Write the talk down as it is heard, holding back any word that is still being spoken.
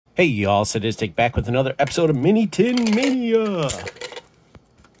Hey y'all, Sadistic back with another episode of Mini Tin Mania.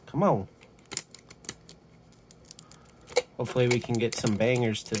 Come on. Hopefully we can get some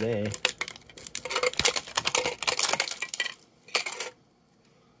bangers today.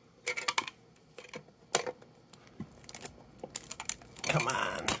 Come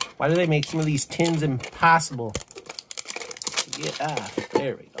on. Why do they make some of these tins impossible to get off?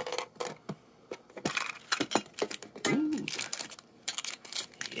 There we go. Ooh.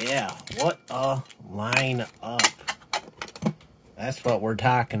 Yeah, what a line up. That's what we're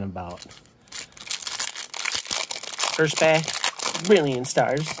talking about. First back, brilliant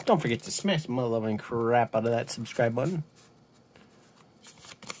stars. Don't forget to smash the mother-loving crap out of that subscribe button.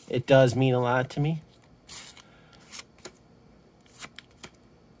 It does mean a lot to me.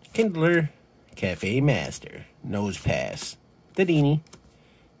 Kindler, Cafe Master, Nose Pass, Dadini,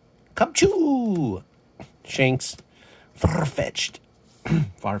 Cupchoo, Shanks, Farfetched,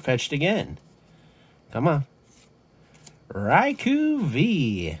 Farfetched again. Come on. Raikou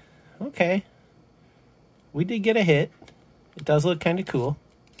V. Okay. We did get a hit. It does look kind of cool.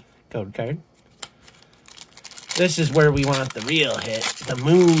 Code card. This is where we want the real hit. The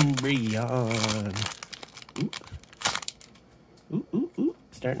Moonbreon. Ooh. Ooh, ooh, ooh.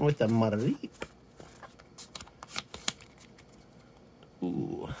 Starting with the Mudleap.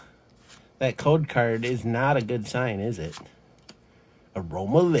 Ooh. That code card is not a good sign, is it?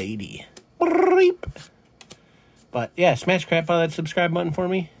 Aroma Lady. Beep. But yeah, smash crap out of that subscribe button for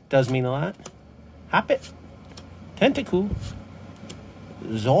me. Does mean a lot. Hop it. Tentacool.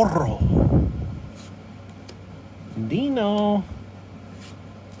 Zorro. Dino.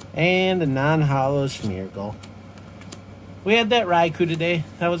 And a non-hollow Smeargle. We had that Raikou today.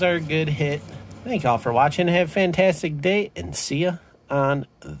 That was our good hit. Thank y'all for watching. Have a fantastic day and see ya on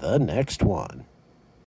the next one.